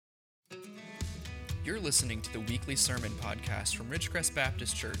You're listening to the weekly sermon podcast from Ridgecrest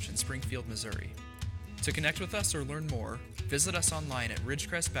Baptist Church in Springfield, Missouri. To connect with us or learn more, visit us online at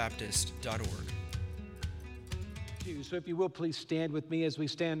ridgecrestbaptist.org. So if you will, please stand with me as we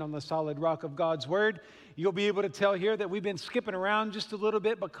stand on the solid rock of God's Word. You'll be able to tell here that we've been skipping around just a little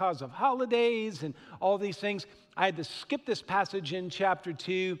bit because of holidays and all these things. I had to skip this passage in chapter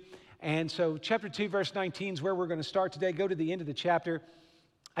 2. And so chapter 2, verse 19 is where we're going to start today. Go to the end of the chapter.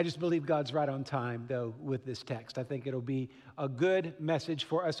 I just believe God's right on time, though, with this text. I think it'll be a good message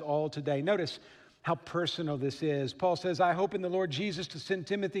for us all today. Notice how personal this is. Paul says, I hope in the Lord Jesus to send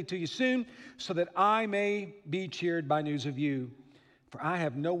Timothy to you soon, so that I may be cheered by news of you. For I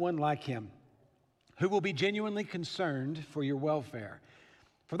have no one like him, who will be genuinely concerned for your welfare.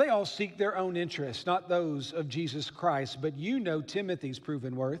 For they all seek their own interests, not those of Jesus Christ. But you know Timothy's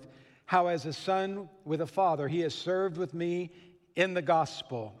proven worth, how as a son with a father he has served with me in the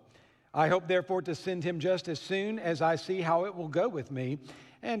gospel. I hope therefore to send him just as soon as I see how it will go with me.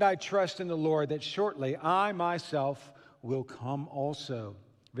 And I trust in the Lord that shortly I myself will come also.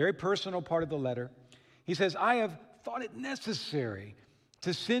 Very personal part of the letter. He says, I have thought it necessary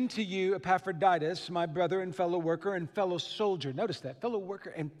to send to you Epaphroditus, my brother and fellow worker and fellow soldier. Notice that, fellow worker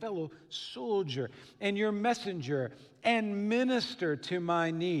and fellow soldier, and your messenger and minister to my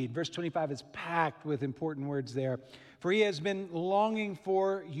need. Verse 25 is packed with important words there. For he has been longing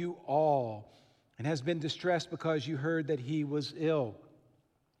for you all and has been distressed because you heard that he was ill.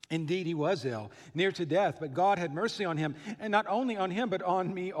 Indeed, he was ill, near to death, but God had mercy on him, and not only on him, but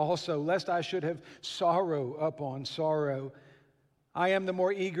on me also, lest I should have sorrow upon sorrow. I am the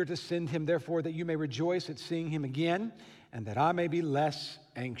more eager to send him, therefore, that you may rejoice at seeing him again, and that I may be less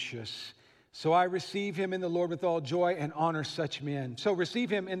anxious. So I receive him in the Lord with all joy and honor such men. So receive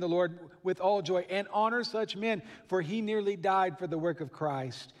him in the Lord with all joy and honor such men, for he nearly died for the work of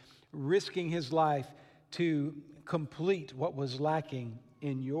Christ, risking his life to complete what was lacking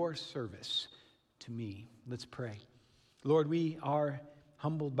in your service to me. Let's pray. Lord, we are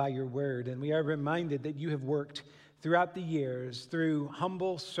humbled by your word, and we are reminded that you have worked throughout the years through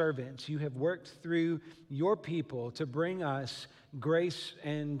humble servants. You have worked through your people to bring us grace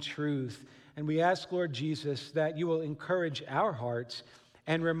and truth. And we ask, Lord Jesus, that you will encourage our hearts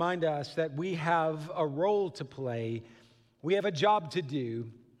and remind us that we have a role to play. We have a job to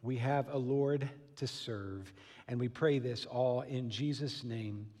do. We have a Lord to serve. And we pray this all in Jesus'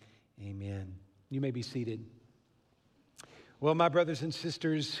 name. Amen. You may be seated. Well, my brothers and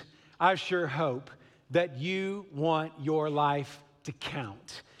sisters, I sure hope that you want your life to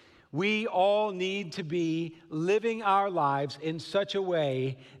count. We all need to be living our lives in such a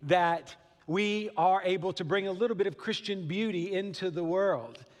way that we are able to bring a little bit of Christian beauty into the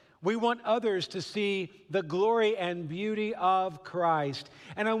world. We want others to see the glory and beauty of Christ.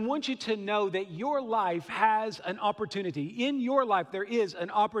 And I want you to know that your life has an opportunity. In your life, there is an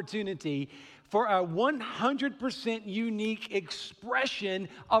opportunity for a 100% unique expression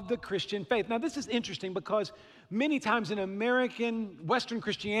of the Christian faith. Now, this is interesting because many times in American Western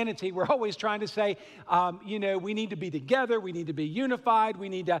Christianity, we're always trying to say, we need to be together, we need to be unified, we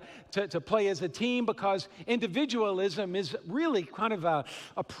need to play as a team, because individualism is really kind of a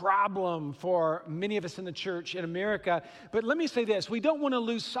problem for many of us in the church in America. But let me say this, we don't want to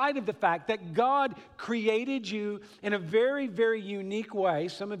lose sight of the fact that God created you in a very, very unique way,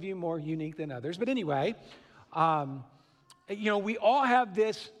 some of you more unique than others, but anyway, we all have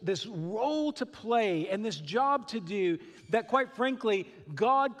this role to play and this job to do that, quite frankly,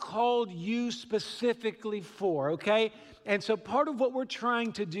 God called you specifically for, okay? And so part of what we're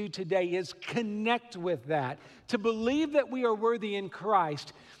trying to do today is connect with that, to believe that we are worthy in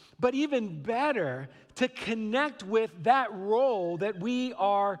Christ, but even better, to connect with that role that we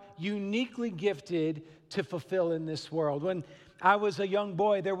are uniquely gifted to fulfill in this world. When I was a young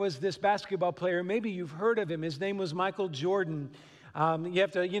boy, there was this basketball player. Maybe you've heard of him. His name was Michael Jordan. You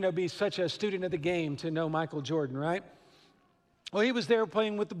have to, be such a student of the game to know Michael Jordan, right? Well, he was there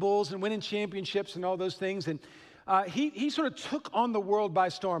playing with the Bulls and winning championships and all those things. And he sort of took on the world by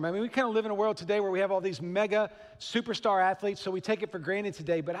storm. I mean, we kind of live in a world today where we have all these mega superstar athletes, so we take it for granted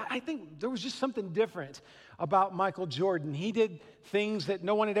today. But I think there was just something different about Michael Jordan. He did things that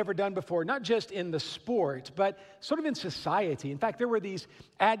no one had ever done before, not just in the sport, but sort of in society. In fact, there were these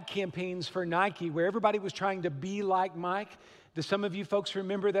ad campaigns for Nike where everybody was trying to be like Mike. Do some of you folks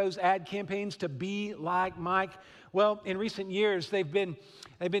remember those ad campaigns, to be like Mike? Well, in recent years, they've been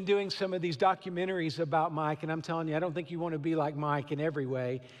doing some of these documentaries about Mike, and I'm telling you, I don't think you want to be like Mike in every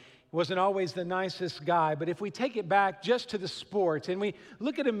way. Wasn't always the nicest guy, but if we take it back just to the sport and we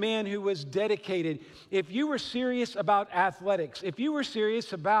look at a man who was dedicated, if you were serious about athletics, if you were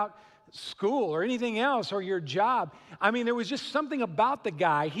serious about school or anything else or your job. I mean, there was just something about the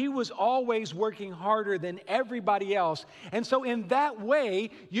guy. He was always working harder than everybody else. And so in that way,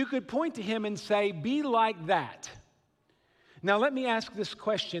 you could point to him and say, be like that. Now, let me ask this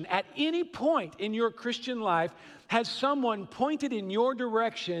question. At any point in your Christian life, has someone pointed in your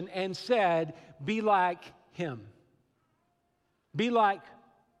direction and said, be like him? Be like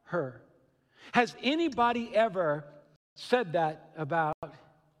her? Has anybody ever said that about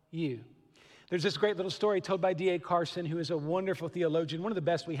you? There's this great little story told by D.A. Carson, who is a wonderful theologian, one of the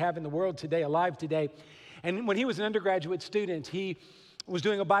best we have in the world today, alive today. And when he was an undergraduate student, he was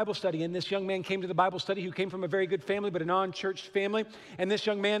doing a Bible study, and this young man came to the Bible study who came from a very good family, but a non-church family. And this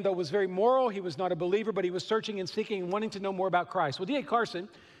young man, though, was very moral. He was not a believer, but he was searching and seeking and wanting to know more about Christ. Well, D.A. Carson,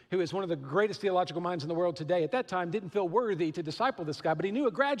 who is one of the greatest theological minds in the world today, at that time didn't feel worthy to disciple this guy, but he knew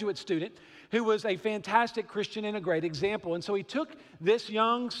a graduate student who was a fantastic Christian and a great example. And so he took this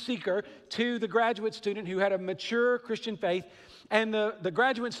young seeker to the graduate student who had a mature Christian faith. And the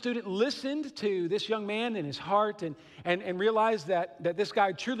graduate student listened to this young man in his heart and realized that this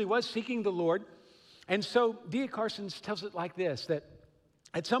guy truly was seeking the Lord. And so D.A. Carson tells it like this, that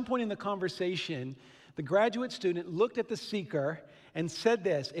at some point in the conversation, the graduate student looked at the seeker and said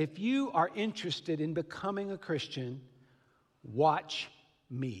this, if you are interested in becoming a Christian, watch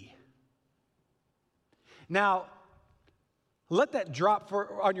me. Now, let that drop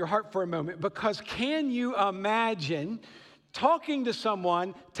on your heart for a moment, because can you imagine talking to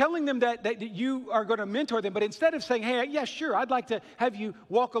someone, telling them that you are going to mentor them, but instead of saying, hey, yeah, sure, I'd like to have you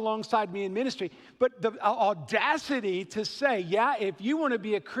walk alongside me in ministry, but the audacity to say, yeah, if you want to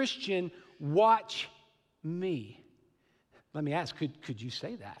be a Christian, watch me. Let me ask, could you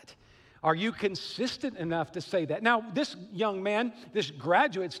say that? Are you consistent enough to say that? Now, this young man, this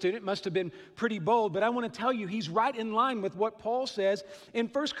graduate student must have been pretty bold, but I want to tell you, he's right in line with what Paul says in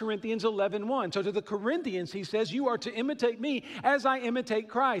 1 Corinthians 11:1. So to the Corinthians, he says, you are to imitate me as I imitate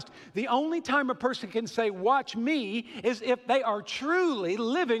Christ. The only time a person can say, watch me, is if they are truly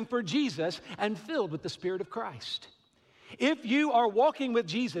living for Jesus and filled with the Spirit of Christ. If you are walking with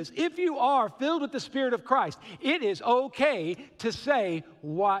Jesus, if you are filled with the Spirit of Christ, it is okay to say,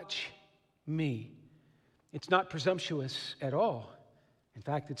 watch me. It's not presumptuous at all. In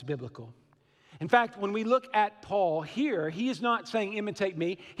fact, it's biblical. In fact, when we look at Paul here, he is not saying imitate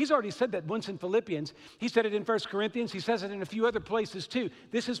me. He's already said that once in Philippians. He said it in 1 Corinthians. He says it in a few other places too.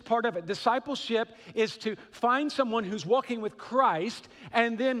 This is part of it. Discipleship is to find someone who's walking with Christ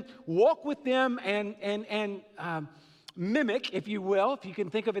and then walk with them and mimic, if you will, if you can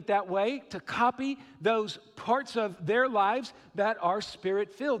think of it that way, to copy those parts of their lives that are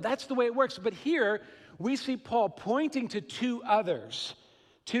Spirit-filled. That's the way it works. But here we see Paul pointing to two others,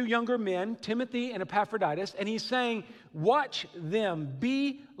 two younger men, Timothy and Epaphroditus, and he's saying, watch them,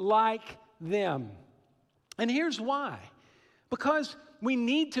 be like them. And here's why. Because we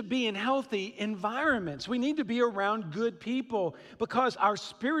need to be in healthy environments. We need to be around good people because our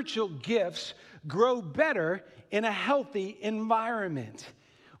spiritual gifts grow better in a healthy environment.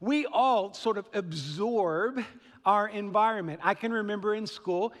 We all sort of absorb our environment. I can remember in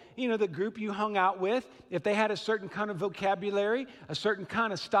school, the group you hung out with, if they had a certain kind of vocabulary, a certain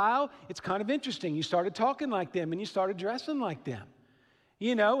kind of style, it's kind of interesting. You started talking like them and you started dressing like them.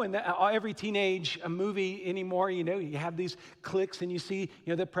 And every teenage movie anymore, you have these cliques and you see,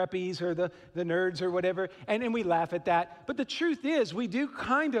 the preppies or the nerds or whatever, and we laugh at that. But the truth is, we do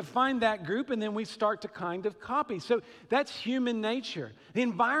kind of find that group and then we start to kind of copy. So that's human nature. The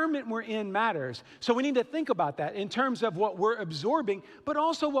environment we're in matters. So we need to think about that in terms of what we're absorbing, but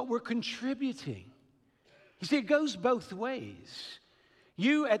also what we're contributing. You see, it goes both ways.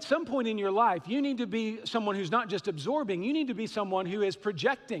 You, at some point in your life, you need to be someone who's not just absorbing, you need to be someone who is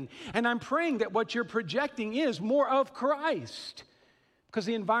projecting. And I'm praying that what you're projecting is more of Christ, because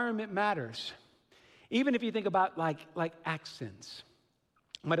the environment matters. Even if you think about like accents.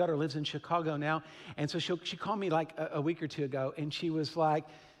 My daughter lives in Chicago now, and so she called me like a week or two ago, and she was like,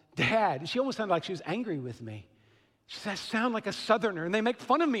 Dad, she almost sounded like she was angry with me. She said, I sound like a Southerner, and they make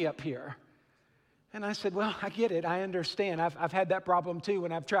fun of me up here. And I said, well, I get it. I understand. I've had that problem too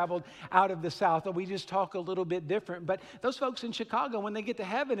when I've traveled out of the South. We just talk a little bit different. But those folks in Chicago, when they get to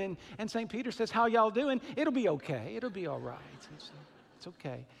heaven and St. Peter says, how y'all doing? It'll be okay. It'll be all right. It's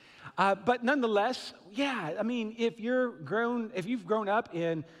okay. But nonetheless, yeah, I mean, if you've grown up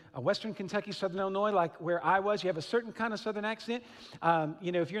in Western Kentucky, Southern Illinois, like where I was, you have a certain kind of Southern accent.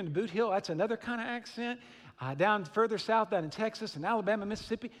 If you're in the Boot Hill, that's another kind of accent. Down further south, down in Texas and Alabama,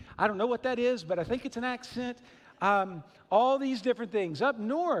 Mississippi, I don't know what that is, but I think it's an accent. All these different things. Up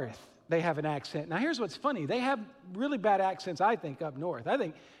north, they have an accent. Now, here's what's funny. They have really bad accents, I think, up north. I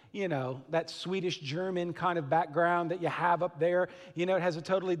think, that Swedish German kind of background that you have up there, it has a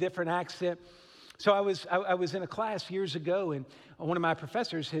totally different accent. So I was in a class years ago, and one of my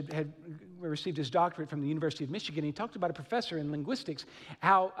professors had received his doctorate from the University of Michigan. He talked about a professor in linguistics,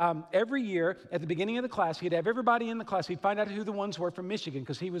 how every year at the beginning of the class, he'd have everybody in the class, he'd find out who the ones were from Michigan,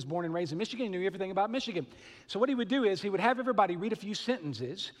 because he was born and raised in Michigan, he knew everything about Michigan. So what he would do is he would have everybody read a few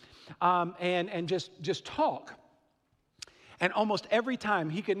sentences and just talk. And almost every time,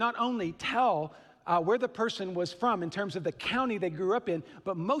 he could not only tell where the person was from in terms of the county they grew up in,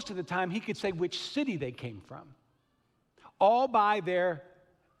 but most of the time he could say which city they came from, all by their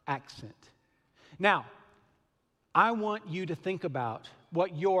accent. Now, I want you to think about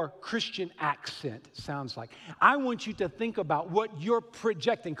what your Christian accent sounds like. I want you to think about what you're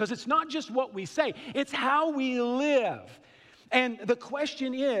projecting, because it's not just what we say, it's how we live. And the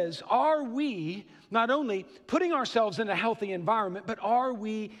question is, are we not only putting ourselves in a healthy environment, but are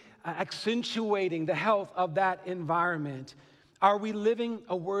we accentuating the health of that environment? Are we living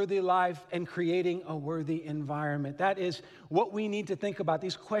a worthy life and creating a worthy environment? That is what we need to think about,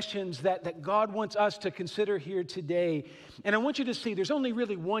 these questions that God wants us to consider here today. And I want you to see there's only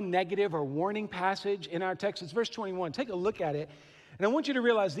really one negative or warning passage in our text. It's verse 21. Take a look at it. And I want you to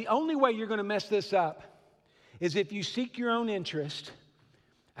realize the only way you're going to mess this up is if you seek your own interest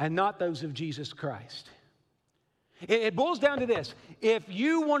and not those of Jesus Christ. It boils down to this. If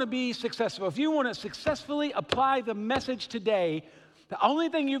you want to be successful, if you want to successfully apply the message today, the only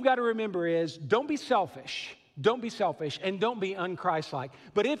thing you've got to remember is don't be selfish. Don't be selfish and don't be un-Christ-like.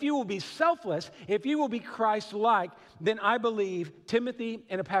 But if you will be selfless, if you will be Christ-like, then I believe Timothy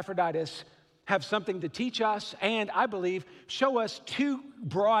and Epaphroditus have something to teach us, and I believe show us two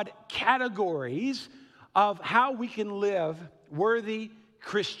broad categories of how we can live worthy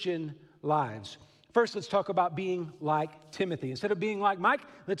Christian lives. First, let's talk about being like Timothy. Instead of being like Mike,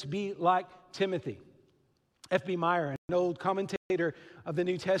 let's be like Timothy. F.B. Meyer, an old commentator of the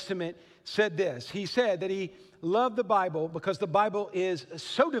New Testament, said this. He said that he loved the Bible because the Bible is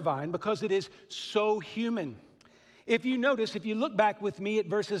so divine, because it is so human. If you notice, if you look back with me at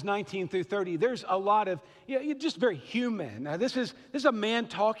verses 19 through 30, there's a lot of, just very human. Now, this is a man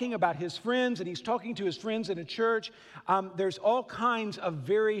talking about his friends, and he's talking to his friends in a church. There's all kinds of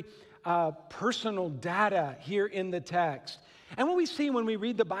very personal data here in the text. And what we see when we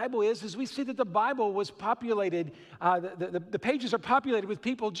read the Bible is we see that the Bible was populated, the pages are populated with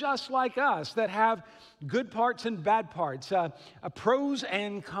people just like us that have good parts and bad parts, pros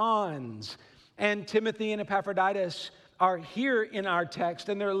and cons. And Timothy and Epaphroditus are here in our text,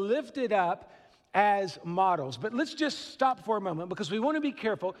 and they're lifted up as models. But let's just stop for a moment, because we want to be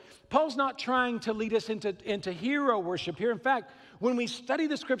careful. Paul's not trying to lead us into hero worship here. In fact, when we study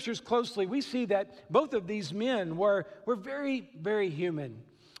the scriptures closely, we see that both of these men were very, very human.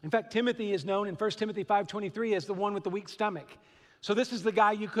 In fact, Timothy is known in 1 Timothy 5:23 as the one with the weak stomach. So this is the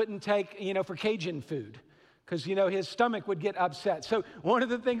guy you couldn't take, for Cajun food, because, his stomach would get upset. So one of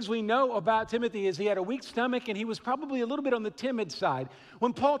the things we know about Timothy is he had a weak stomach, and he was probably a little bit on the timid side.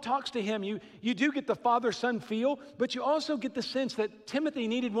 When Paul talks to him, you do get the father-son feel, but you also get the sense that Timothy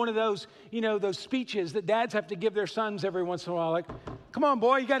needed one of those, those speeches that dads have to give their sons every once in a while, like, come on,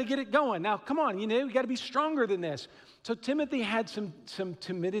 boy, you got to get it going. Now, come on, you got to be stronger than this. So Timothy had some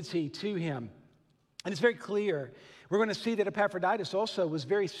timidity to him, and it's very clear. We're going to see that Epaphroditus also was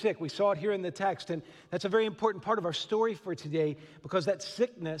very sick. We saw it here in the text, and that's a very important part of our story for today, because that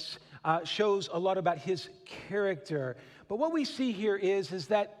sickness shows a lot about his character. But what we see here is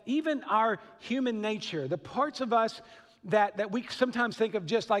that even our human nature, the parts of us that we sometimes think of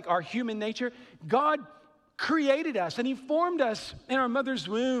just like our human nature, God created us, and he formed us in our mother's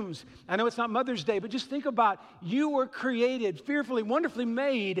wombs. I know it's not Mother's Day, but just think about, you were created, fearfully, wonderfully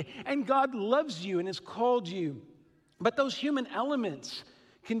made, and God loves you and has called you. But those human elements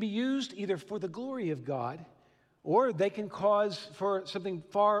can be used either for the glory of God, or they can cause for something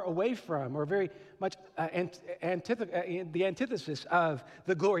far away from, or very much the antithesis of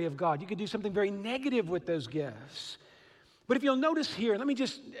the glory of God. You can do something very negative with those gifts. But if you'll notice here,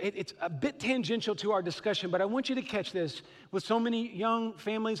 it's a bit tangential to our discussion, but I want you to catch this. With so many young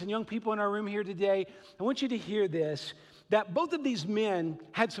families and young people in our room here today, I want you to hear this, that both of these men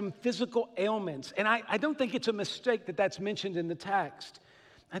had some physical ailments. And I don't think it's a mistake that that's mentioned in the text.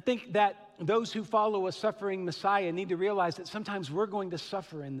 I think that those who follow a suffering Messiah need to realize that sometimes we're going to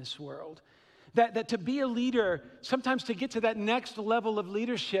suffer in this world. That to be a leader, sometimes to get to that next level of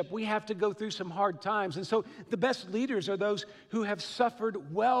leadership, we have to go through some hard times. And so the best leaders are those who have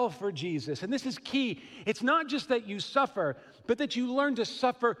suffered well for Jesus. And this is key. It's not just that you suffer, but that you learn to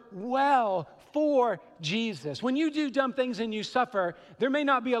suffer well for Jesus. When you do dumb things and you suffer, there may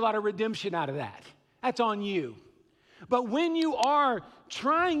not be a lot of redemption out of that. That's on you. But when you are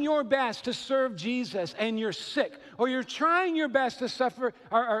trying your best to serve Jesus and you're sick, or you're trying your best to suffer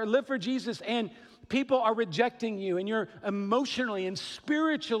or live for Jesus and people are rejecting you and you're emotionally and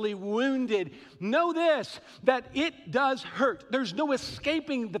spiritually wounded, know this, that it does hurt. There's no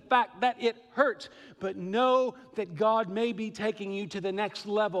escaping the fact that it hurts. But know that God may be taking you to the next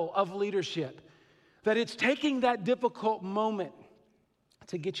level of leadership. That it's taking that difficult moment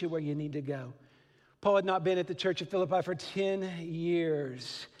to get you where you need to go. Paul had not been at the church of Philippi for 10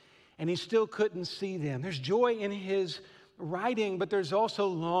 years, and he still couldn't see them. There's joy in his writing, but there's also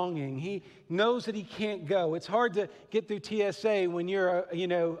longing. He knows that he can't go. It's hard to get through TSA when you're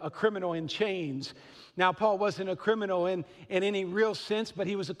a criminal in chains. Now, Paul wasn't a criminal in any real sense, but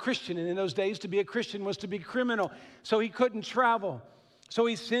he was a Christian, and in those days, to be a Christian was to be criminal, so he couldn't travel. So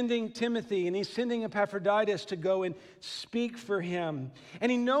he's sending Timothy and he's sending Epaphroditus to go and speak for him.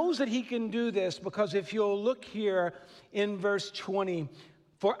 And he knows that he can do this because if you'll look here in verse 20,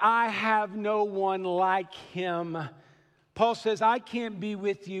 for I have no one like him. Paul says, I can't be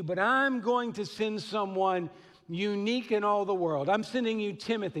with you, but I'm going to send someone unique in all the world. I'm sending you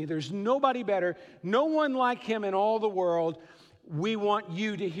Timothy. There's nobody better, no one like him in all the world. We want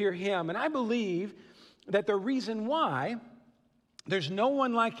you to hear him. And I believe that the reason why there's no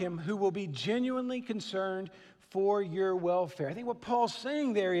one like him who will be genuinely concerned for your welfare. I think what Paul's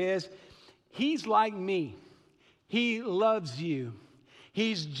saying there is, he's like me. He loves you.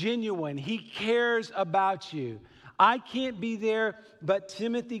 He's genuine. He cares about you. I can't be there, but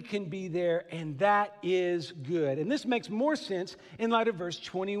Timothy can be there, and that is good. And this makes more sense in light of verse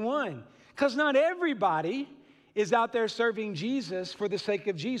 21, because not everybody is out there serving Jesus for the sake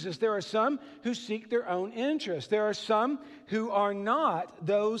of Jesus. There are some who seek their own interest. There are some who are not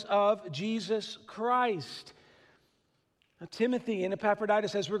those of Jesus Christ. Now, Timothy and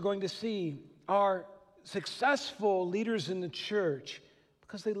Epaphroditus, as we're going to see, are successful leaders in the church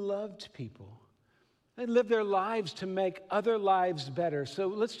because they loved people. They lived their lives to make other lives better. So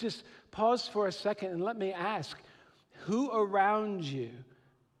let's just pause for a second and let me ask, who around you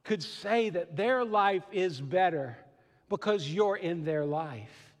could say that their life is better because you're in their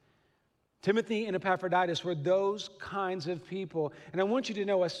life? Timothy and Epaphroditus were those kinds of people. And I want you to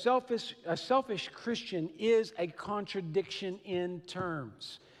know a selfish Christian is a contradiction in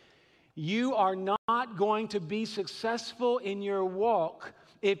terms. You are not going to be successful in your walk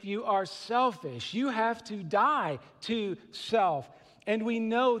if you are selfish. You have to die to self. And we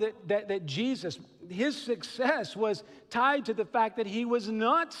know that Jesus, his success was tied to the fact that he was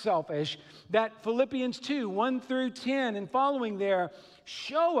not selfish. That Philippians 2, 1 through 10 and following there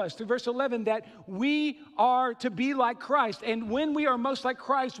show us through verse 11 that we are to be like Christ. And when we are most like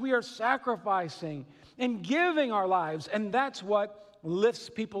Christ, we are sacrificing and giving our lives. And that's what lifts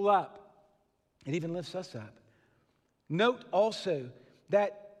people up. It even lifts us up. Note also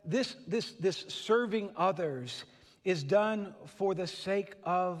that this serving others is done for the sake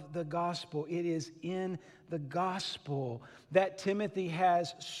of the gospel. It is in the gospel that Timothy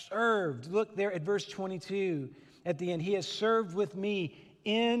has served. Look there at verse 22 at the end. He has served with me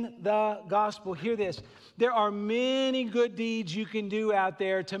in the gospel. Hear this. There are many good deeds you can do out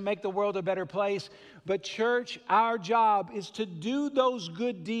there to make the world a better place. But church, our job is to do those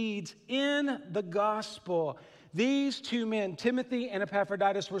good deeds in the gospel. These two men, Timothy and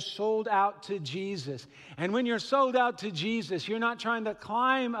Epaphroditus, were sold out to Jesus. And when you're sold out to Jesus, you're not trying to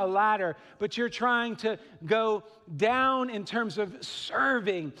climb a ladder, but you're trying to go down in terms of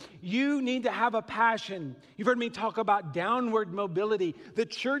serving. You need to have a passion. You've heard me talk about downward mobility. The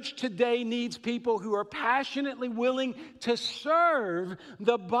church today needs people who are passionately willing to serve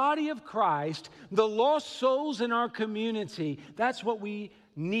the body of Christ, the lost souls in our community. That's what we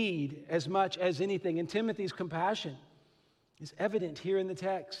need as much as anything. And Timothy's compassion is evident here in the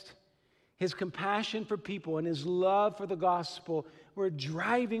text. His compassion for people and his love for the gospel were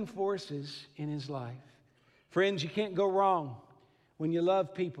driving forces in his life. Friends, you can't go wrong when you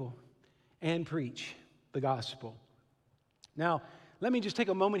love people and preach the gospel. Now, let me just take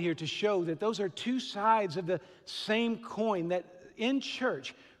a moment here to show that those are two sides of the same coin, that in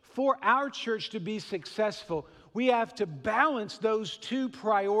church, for our church to be successful, we have to balance those two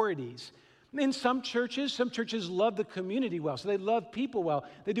priorities. In some churches love the community well, so they love people well.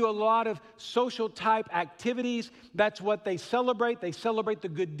 They do a lot of social type activities. That's what they celebrate. They celebrate the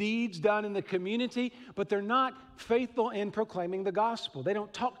good deeds done in the community, but they're not faithful in proclaiming the gospel. They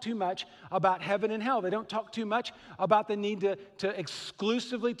don't talk too much about heaven and hell. They don't talk too much about the need to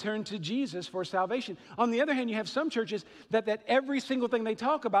exclusively turn to Jesus for salvation. On the other hand, you have some churches that every single thing they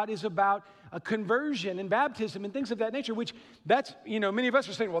talk about is about a conversion and baptism and things of that nature, which that's, many of us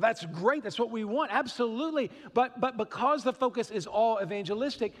are saying, well, that's great. That's what we want. Absolutely. But because the focus is all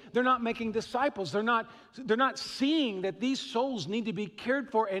evangelistic, they're not making disciples. They're not seeing that these souls need to be cared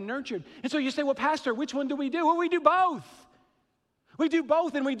for and nurtured. And so you say, well, Pastor, which one do we do? Well, we do both. We do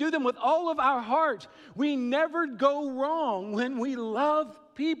both, and we do them with all of our heart. We never go wrong when we love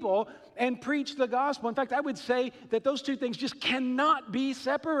people and preach the gospel. In fact, I would say that those two things just cannot be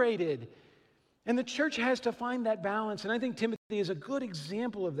separated. And the church has to find that balance. And I think Timothy is a good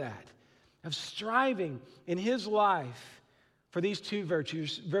example of that, of striving in his life for these two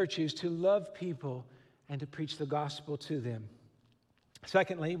virtues, to love people and to preach the gospel to them.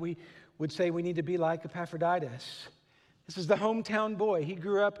 Secondly, we would say we need to be like Epaphroditus. This is the hometown boy. He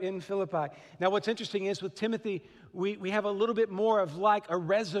grew up in Philippi. Now, what's interesting is with Timothy, we have a little bit more of like a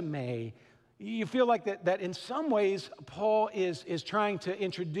resume. You feel like that in some ways, Paul is trying to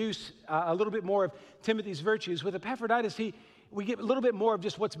introduce a little bit more of Timothy's virtues. With Epaphroditus, we get a little bit more of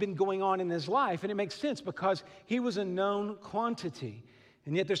just what's been going on in his life. And it makes sense because he was a known quantity.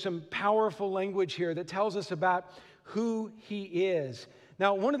 And yet there's some powerful language here that tells us about who he is.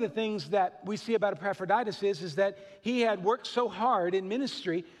 Now, one of the things that we see about Epaphroditus is that he had worked so hard in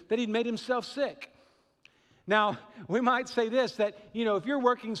ministry that he'd made himself sick. Now, we might say this, that, if you're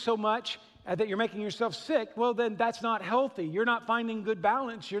working so much that you're making yourself sick, well, then that's not healthy. You're not finding good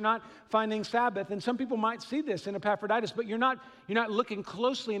balance. You're not finding Sabbath. And some people might see this in Epaphroditus, but you're not looking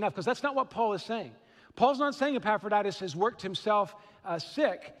closely enough, because that's not what Paul is saying. Paul's not saying Epaphroditus has worked himself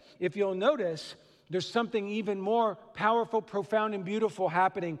sick. If you'll notice, there's something even more powerful, profound, and beautiful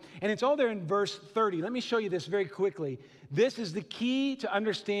happening. And it's all there in verse 30. Let me show you this very quickly. This is the key to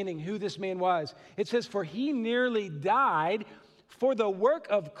understanding who this man was. It says, "For he nearly died for the work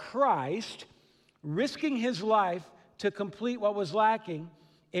of Christ, risking his life to complete what was lacking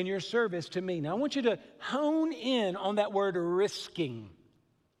in your service to me." Now, I want you to hone in on that word risking.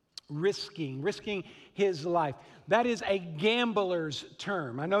 Risking his life. That is a gambler's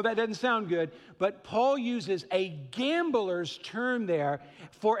term. I know that doesn't sound good, but Paul uses a gambler's term there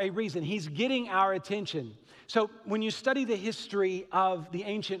for a reason. He's getting our attention. So when you study the history of the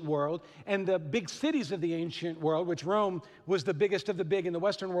ancient world and the big cities of the ancient world, which Rome was the biggest of the big in the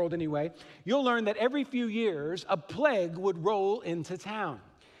Western world anyway, you'll learn that every few years a plague would roll into town.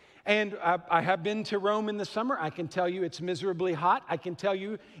 And I have been to Rome in the summer. I can tell you it's miserably hot. I can tell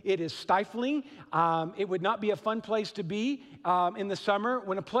you it is stifling. It would not be a fun place to be in the summer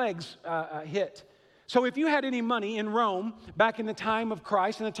when a plague's hit. So if you had any money in Rome back in the time of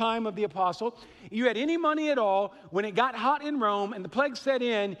Christ, in the time of the apostle, you had any money at all, when it got hot in Rome and the plague set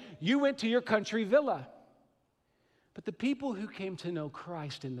in, you went to your country villa. But the people who came to know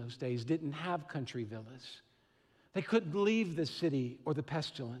Christ in those days didn't have country villas. They couldn't leave the city or the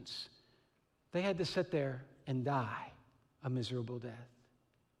pestilence. They had to sit there and die a miserable death.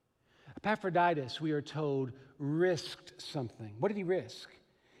 Epaphroditus, we are told, risked something. What did he risk?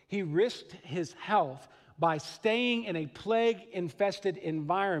 He risked his health by staying in a plague-infested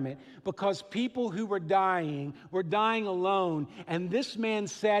environment, because people who were dying alone. And this man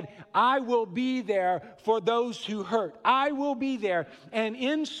said, "I will be there for those who hurt. I will be there." And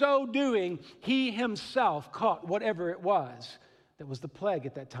in so doing, he himself caught whatever it was that was the plague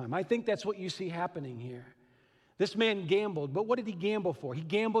at that time. I think that's what you see happening here. This man gambled, but what did he gamble for? He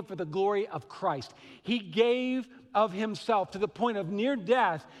gambled for the glory of Christ. He gave of himself to the point of near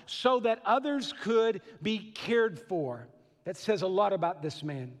death so that others could be cared for. That says a lot about this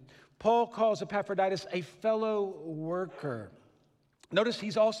man. Paul calls Epaphroditus a fellow worker. Notice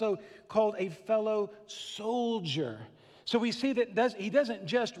he's also called a fellow soldier. So we see that he doesn't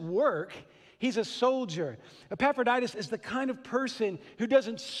just work, he's a soldier. Epaphroditus is the kind of person who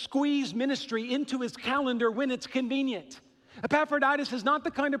doesn't squeeze ministry into his calendar when it's convenient. Epaphroditus is not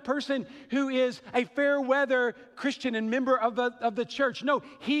the kind of person who is a fair weather Christian and member of the church. No,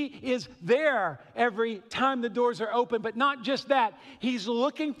 he is there every time the doors are open. But not just that, he's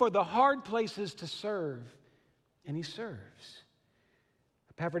looking for the hard places to serve, and he serves.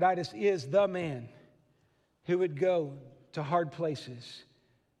 Epaphroditus is the man who would go to hard places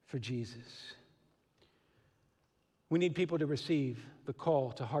for Jesus. We need people to receive the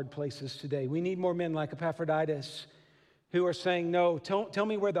call to hard places today. We need more men like Epaphroditus who are saying, no, tell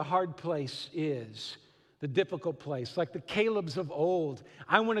me where the hard place is, the difficult place, like the Calebs of old.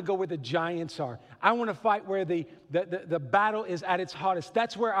 I want to go where the giants are. I want to fight where the battle is at its hottest.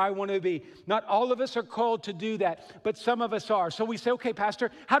 That's where I want to be. Not all of us are called to do that, but some of us are. So we say, okay,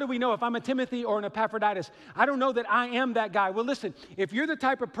 Pastor, how do we know if I'm a Timothy or an Epaphroditus? I don't know that I am that guy. Well, listen, if you're the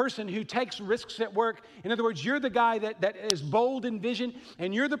type of person who takes risks at work, in other words, you're the guy that is bold in vision,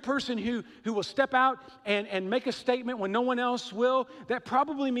 and you're the person who will step out and make a statement when no one else will, that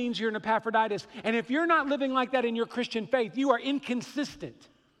probably means you're an Epaphroditus. And if you're not living like that in your Christian faith, you are inconsistent.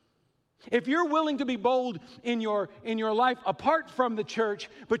 If you're willing to be bold in your life apart from the church,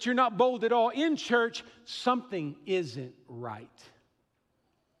 but you're not bold at all in church, something isn't right.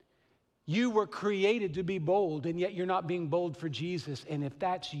 You were created to be bold, and yet you're not being bold for Jesus. And if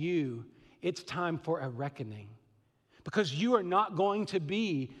that's you, it's time for a reckoning. Because you are not going to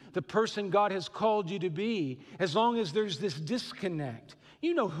be the person God has called you to be as long as there's this disconnect.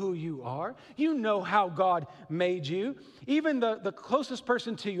 You know who you are. You know how God made you. Even the closest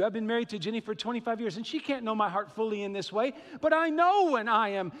person to you. I've been married to Jenny for 25 years, and she can't know my heart fully in this way. But I know when I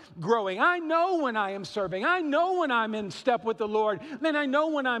am growing. I know when I am serving. I know when I'm in step with the Lord. And I know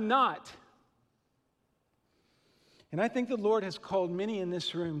when I'm not. And I think the Lord has called many in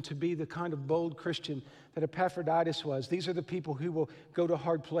this room to be the kind of bold Christian that Epaphroditus was. These are the people who will go to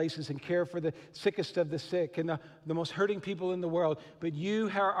hard places and care for the sickest of the sick and the most hurting people in the world. But you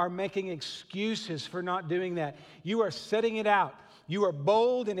are making excuses for not doing that. You are setting it out. You are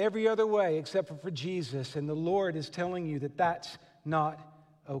bold in every other way except for Jesus. And the Lord is telling you that that's not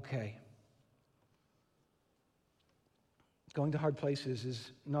okay. Going to hard places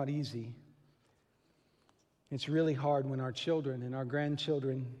is not easy. It's really hard when our children and our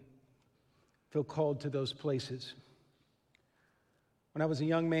grandchildren feel called to those places. When I was a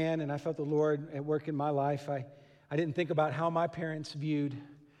young man and I felt the Lord at work in my life, I didn't think about how my parents viewed,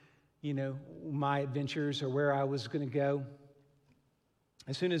 my adventures or where I was going to go.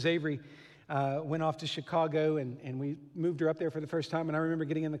 As soon as Avery went off to Chicago and we moved her up there for the first time, and I remember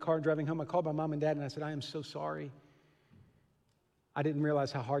getting in the car and driving home, I called my mom and dad and I said, I am so sorry. I didn't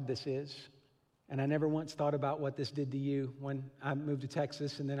realize how hard this is. And I never once thought about what this did to you when I moved to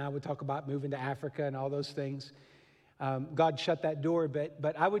Texas, and then I would talk about moving to Africa and all those things. God shut that door,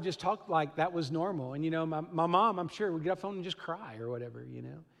 but I would just talk like that was normal. And, my mom, I'm sure, would get off the phone and just cry or whatever,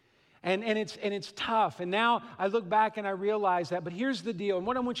 And it's tough. And now I look back and I realize that. But here's the deal. And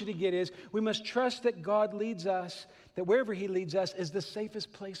what I want you to get is we must trust that God leads us, that wherever He leads us is the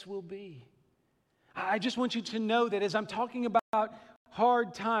safest place we'll be. I just want you to know that as I'm talking about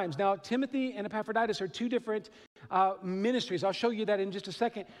hard times. Now, Timothy and Epaphroditus are two different ministries. I'll show you that in just a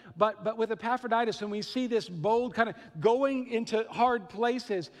second. But with Epaphroditus, when we see this bold kind of going into hard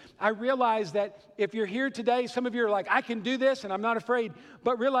places, I realize that if you're here today, some of you are like, I can do this and I'm not afraid.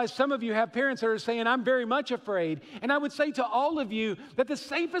 But realize some of you have parents that are saying, I'm very much afraid. And I would say to all of you that the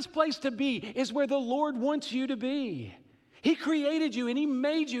safest place to be is where the Lord wants you to be. He created you and He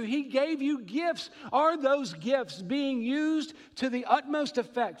made you. He gave you gifts. Are those gifts being used to the utmost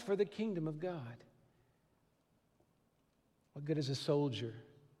effect for the kingdom of God? What good is a soldier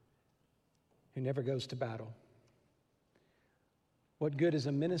who never goes to battle? What good is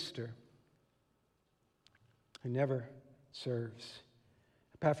a minister who never serves?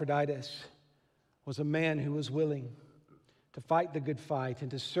 Epaphroditus was a man who was willing to fight the good fight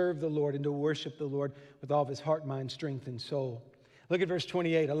and to serve the Lord and to worship the Lord with all of his heart, mind, strength, and soul. Look at verse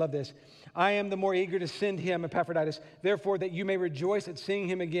 28. I love this. I am the more eager to send him, Epaphroditus, therefore that you may rejoice at seeing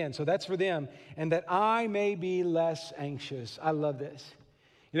him again. So that's for them. And that I may be less anxious. I love this.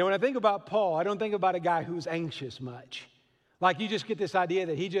 When I think about Paul, I don't think about a guy who's anxious much. Like you just get this idea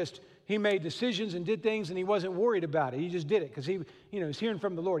that he made decisions and did things and he wasn't worried about it. He just did it because he's hearing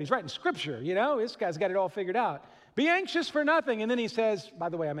from the Lord. He's writing scripture, This guy's got it all figured out. Be anxious for nothing. And then he says, by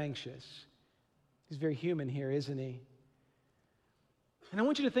the way, I'm anxious. He's very human here, isn't he? And I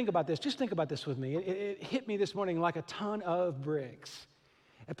want you to think about this. Just think about this with me. It hit me this morning like a ton of bricks.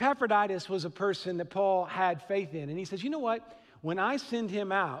 Epaphroditus was a person that Paul had faith in. And he says, you know what? When I send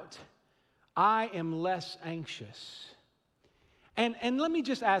him out, I am less anxious. And let me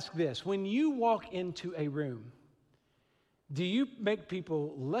just ask this. When you walk into a room, do you make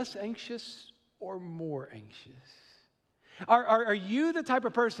people less anxious or more anxious? Are you the type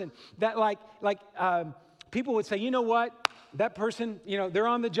of person that people would say, you know what, that person, they're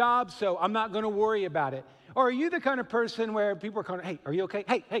on the job, so I'm not going to worry about it? Or are you the kind of person where people are kind of, hey, are you okay?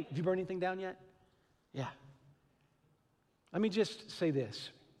 Hey, have you burned anything down yet? Yeah. Let me just say this.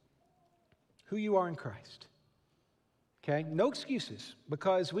 Who you are in Christ. Okay? No excuses,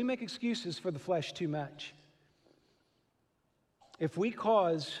 because we make excuses for the flesh too much. If we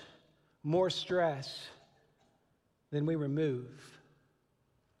cause more stress than we remove,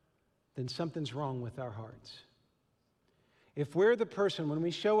 then something's wrong with our hearts. If we're the person, when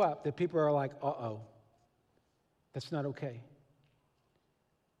we show up, that people are like, uh-oh, that's not okay.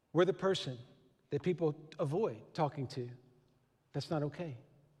 We're the person that people avoid talking to. That's not okay.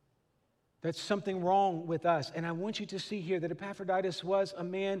 That's something wrong with us. And I want you to see here that Epaphroditus was a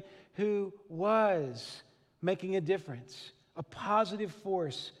man who was making a difference, a positive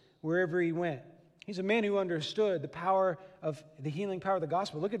force wherever he went. He's a man who understood the healing power of the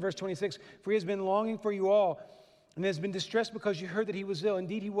gospel. Look at verse 26. For he has been longing for you all and has been distressed because you heard that he was ill.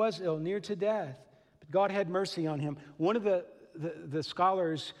 Indeed, he was ill, near to death. But God had mercy on him. One of the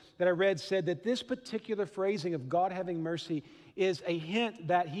scholars that I read said that this particular phrasing of God having mercy is a hint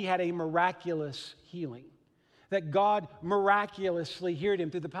that he had a miraculous healing, that God miraculously healed him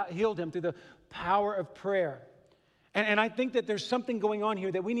through the power of prayer. And I think that there's something going on here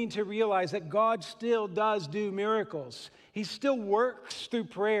that we need to realize, that God still does do miracles. He still works through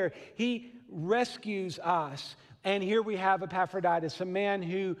prayer. He rescues us. And here we have Epaphroditus, a man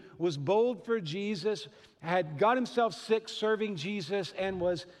who was bold for Jesus, had got himself sick serving Jesus, and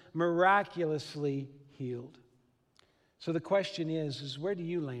was miraculously healed. So the question is where do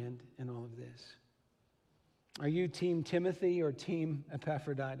you land in all of this? Are you Team Timothy or Team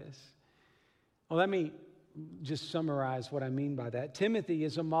Epaphroditus? Well, let me just summarize what I mean by that. Timothy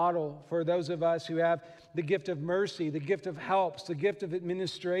is a model for those of us who have the gift of mercy, the gift of helps, the gift of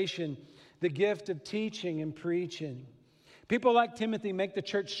administration, the gift of teaching and preaching. People like Timothy make the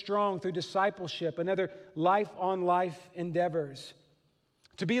church strong through discipleship and other life-on-life endeavors.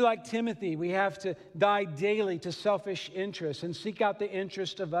 To be like Timothy, we have to die daily to selfish interests and seek out the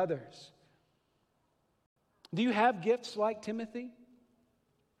interest of others. Do you have gifts like Timothy?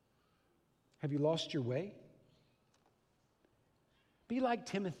 Have you lost your way? Be like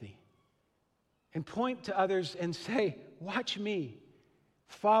Timothy and point to others and say, watch me,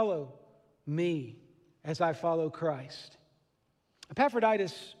 follow me as I follow Christ.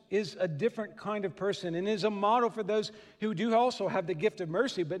 Epaphroditus is a different kind of person and is a model for those who do also have the gift of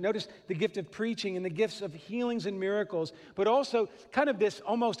mercy, but notice the gift of preaching and the gifts of healings and miracles, but also kind of this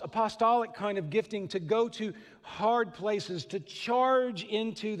almost apostolic kind of gifting to go to hard places, to charge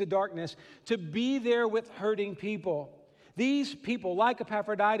into the darkness, to be there with hurting people. These people, like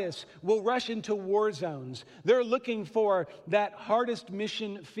Epaphroditus, will rush into war zones. They're looking for that hardest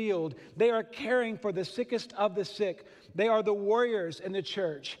mission field. They are caring for the sickest of the sick. They are the warriors in the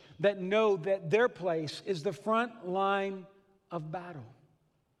church that know that their place is the front line of battle.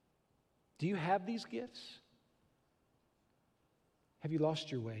 Do you have these gifts? Have you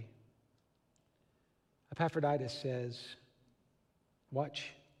lost your way? Epaphroditus says,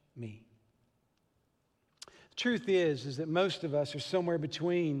 watch me. The truth is that most of us are somewhere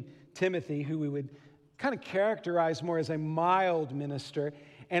between Timothy, who we would kind of characterize more as a mild minister,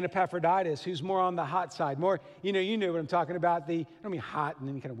 and Epaphroditus, who's more on the hot side. More, you know what I'm talking about. I don't mean hot in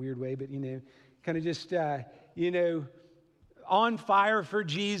any kind of weird way, but, kind of just, on fire for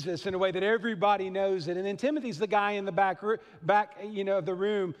Jesus in a way that everybody knows it. And then Timothy's the guy in the back of the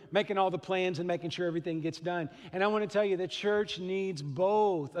room making all the plans and making sure everything gets done. And I want to tell you, the church needs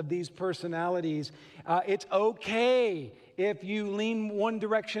both of these personalities. It's okay if you lean one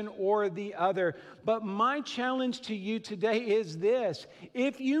direction or the other. But my challenge to you today is this.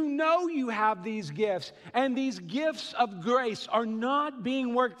 If you know you have these gifts and these gifts of grace are not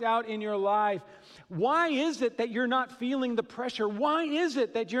being worked out in your life, why is it that you're not feeling the pressure? Why is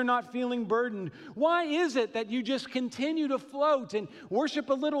it that you're not feeling burdened? Why is it that you just continue to float and worship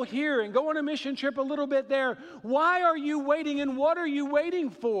a little here and go on a mission trip a little bit there? Why are you waiting, and what are you waiting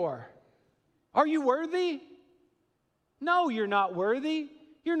for? Are you worthy? No, you're not worthy.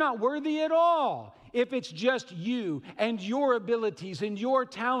 You're not worthy at all if it's just you and your abilities and your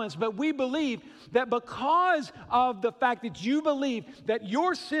talents. But we believe that because of the fact that you believe that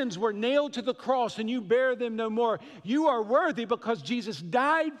your sins were nailed to the cross and you bear them no more, you are worthy because Jesus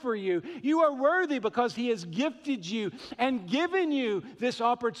died for you. You are worthy because He has gifted you and given you this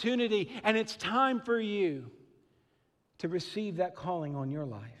opportunity, and it's time for you to receive that calling on your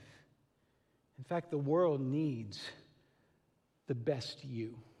life. In fact, the world needs the best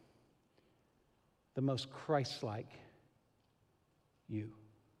you, the most Christ-like you.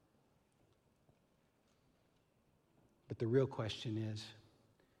 But the real question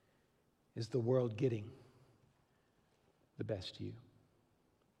is the world getting the best you?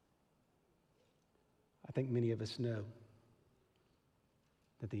 I think many of us know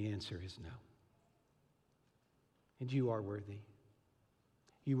that the answer is no. And you are worthy.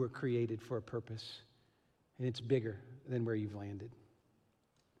 You were created for a purpose. and it's bigger than where you've landed.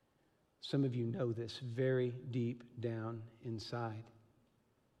 Some of you know this very deep down inside.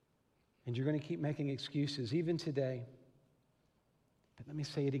 And you're going to keep making excuses, even today. But let me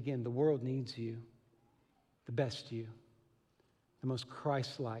say it again. The world needs you, the best you, the most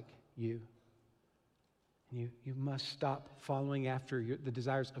Christ-like you. And you must stop following after the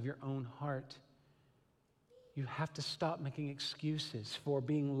desires of your own heart. You have to stop making excuses for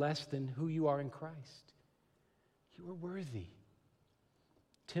being less than who you are in Christ. You are worthy.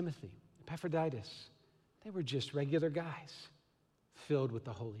 Timothy, Epaphroditus, they were just regular guys filled with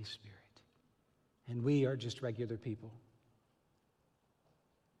the Holy Spirit. And we are just regular people.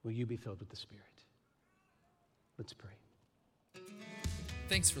 Will you be filled with the Spirit? Let's pray.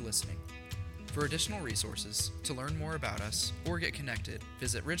 Thanks for listening. For additional resources, to learn more about us, or get connected,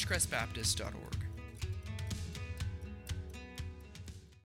 visit ridgecrestbaptist.org.